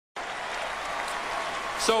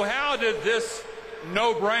So how did this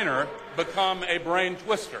no-brainer become a brain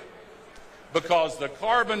twister? Because the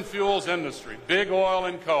carbon fuels industry, big oil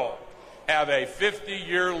and coal, have a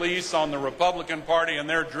 50-year lease on the Republican Party, and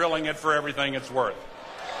they're drilling it for everything it's worth.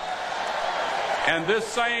 And this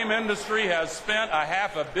same industry has spent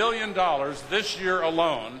 $500 million this year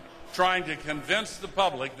alone trying to convince the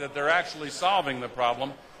public that they're actually solving the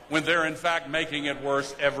problem when they're in fact making it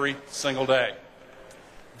worse every single day.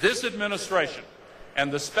 This administration and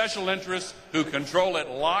the special interests who control it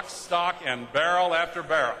lock, stock, and barrel after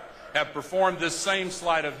barrel have performed this same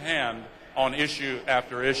sleight of hand on issue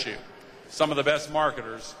after issue. Some of the best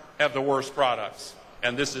marketers have the worst products,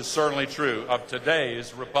 and this is certainly true of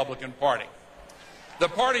today's Republican Party. The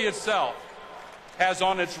party itself has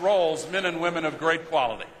on its rolls men and women of great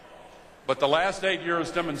quality, but the last 8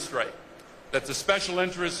 years demonstrate that the special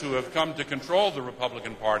interests who have come to control the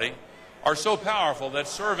Republican Party are so powerful that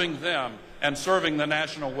serving them and serving the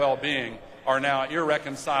national well-being are now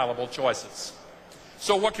irreconcilable choices.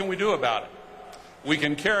 So what can we do about it? We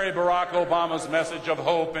can carry Barack Obama's message of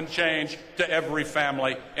hope and change to every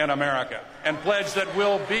family in America and pledge that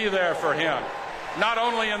we'll be there for him, not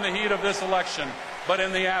only in the heat of this election, but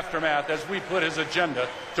in the aftermath as we put his agenda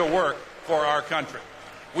to work for our country.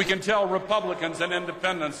 We can tell Republicans and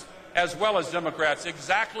independents, as well as Democrats,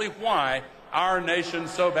 exactly why our nation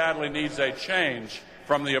so badly needs a change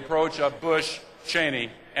from the approach of Bush,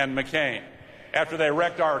 Cheney, and McCain. After they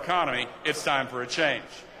wrecked our economy, it's time for a change.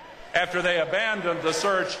 After they abandoned the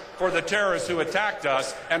search for the terrorists who attacked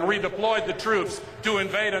us and redeployed the troops to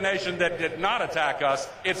invade a nation that did not attack us,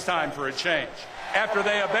 it's time for a change. After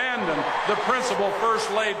they abandoned the principle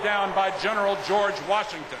first laid down by General George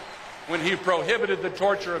Washington when he prohibited the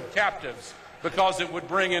torture of captives because it would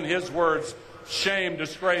bring, in his words, shame,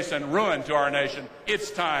 disgrace, and ruin to our nation,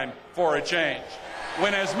 it's time for a change.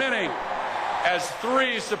 When as many as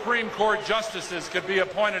 3 Supreme Court justices could be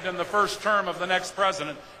appointed in the first term of the next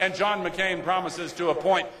president, and John McCain promises to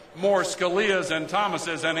appoint more Scalias and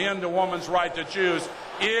Thomases and end a woman's right to choose,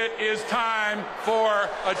 it is time for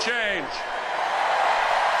a change.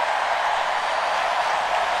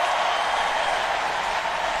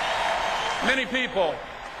 Many people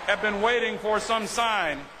have been waiting for some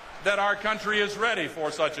sign that our country is ready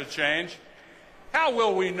for such a change. How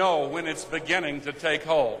will we know when it's beginning to take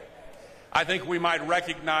hold? I think we might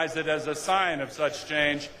recognize it as a sign of such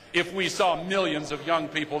change if we saw millions of young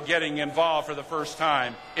people getting involved for the first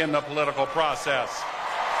time in the political process.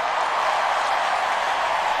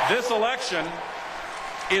 This election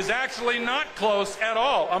is actually not close at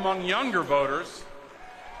all among younger voters.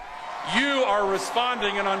 You are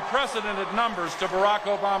responding in unprecedented numbers to Barack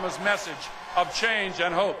Obama's message of change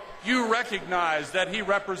and hope. You recognize that he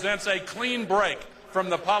represents a clean break from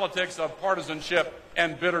the politics of partisanship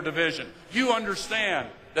and bitter division. You understand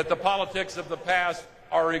that the politics of the past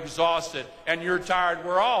are exhausted, and you're tired,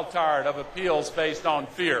 we're all tired of appeals based on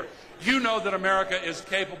fear. You know that America is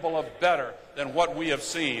capable of better than what we have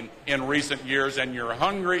seen in recent years, and you're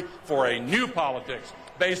hungry for a new politics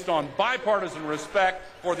based on bipartisan respect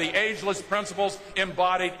for the ageless principles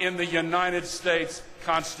embodied in the United States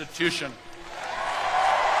Constitution.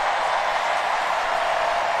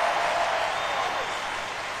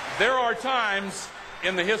 There are times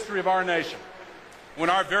in the history of our nation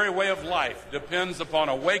when our very way of life depends upon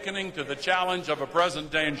awakening to the challenge of a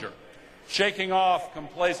present danger, shaking off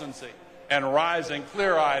complacency, and rising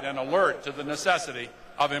clear-eyed and alert to the necessity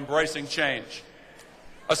of embracing change.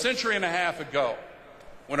 A century and a half ago,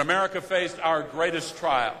 when America faced our greatest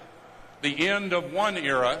trial, the end of one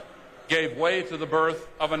era gave way to the birth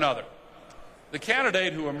of another. The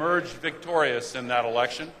candidate who emerged victorious in that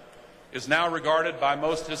election is now regarded by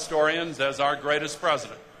most historians as our greatest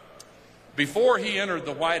president. Before he entered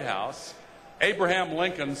the White House, Abraham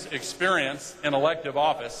Lincoln's experience in elective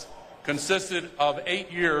office consisted of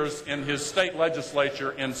 8 years in his state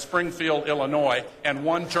legislature in Springfield, Illinois, and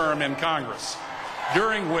 1 term in Congress,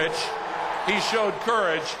 during which he showed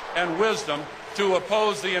courage and wisdom to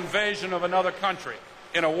oppose the invasion of another country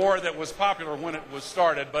in a war that was popular when it was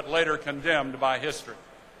started, but later condemned by history.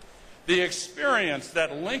 The experience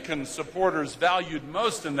that Lincoln's supporters valued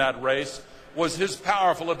most in that race was his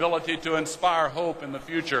powerful ability to inspire hope in the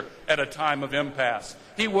future at a time of impasse.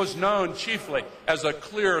 He was known chiefly as a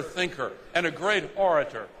clear thinker and a great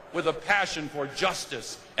orator with a passion for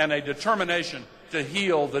justice and a determination to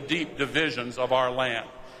heal the deep divisions of our land.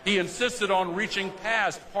 He insisted on reaching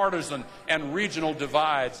past partisan and regional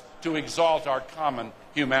divides to exalt our common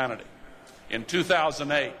humanity. In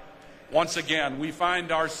 2008, once again, we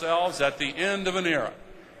find ourselves at the end of an era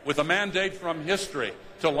with a mandate from history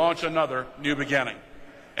to launch another new beginning.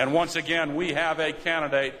 And once again, we have a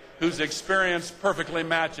candidate whose experience perfectly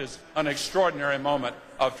matches an extraordinary moment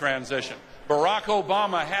of transition. Barack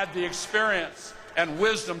Obama had the experience and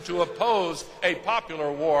wisdom to oppose a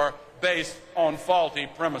popular war based on faulty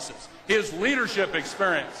premises. His leadership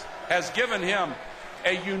experience has given him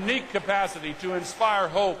a unique capacity to inspire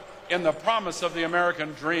hope in the promise of the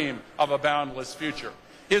American dream of a boundless future.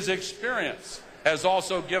 His experience has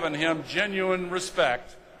also given him genuine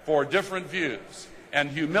respect for different views and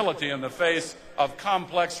humility in the face of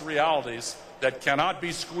complex realities that cannot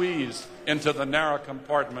be squeezed into the narrow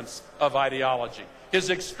compartments of ideology. His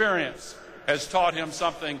experience has taught him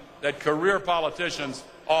something that career politicians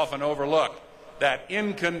often overlook, that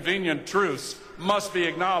inconvenient truths must be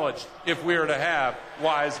acknowledged if we are to have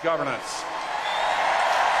wise governance.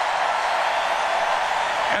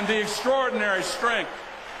 And the extraordinary strength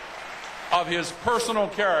of his personal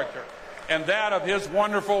character and that of his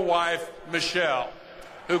wonderful wife, Michelle,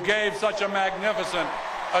 who gave such a magnificent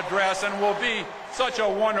address and will be such a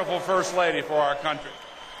wonderful First Lady for our country.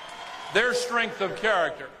 Their strength of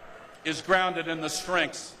character is grounded in the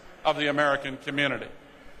strengths of the American community.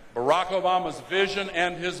 Barack Obama's vision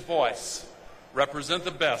and his voice represent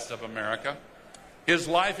the best of America. His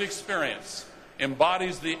life experience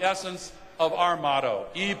embodies the essence of our motto,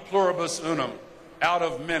 E pluribus unum, out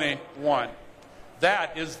of many, one.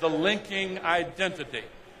 That is the linking identity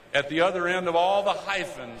at the other end of all the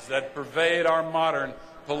hyphens that pervade our modern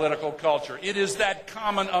political culture. It is that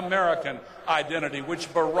common American identity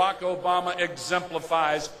which Barack Obama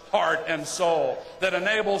exemplifies heart and soul, that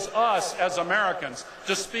enables us as Americans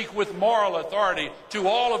to speak with moral authority to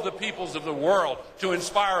all of the peoples of the world, to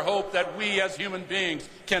inspire hope that we as human beings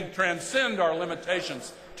can transcend our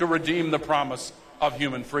limitations to redeem the promise of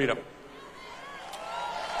human freedom.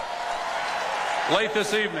 Late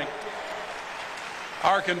this evening,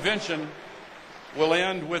 our convention will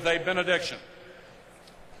end with a benediction.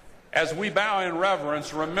 As we bow in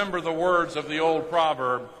reverence, remember the words of the old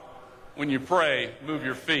proverb, when you pray, move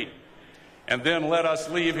your feet. And then let us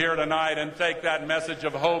leave here tonight and take that message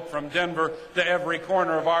of hope from Denver to every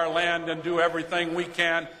corner of our land and do everything we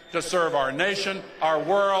can to serve our nation, our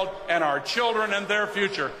world, and our children and their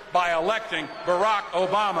future by electing Barack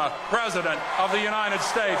Obama, President of the United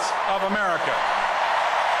States of America.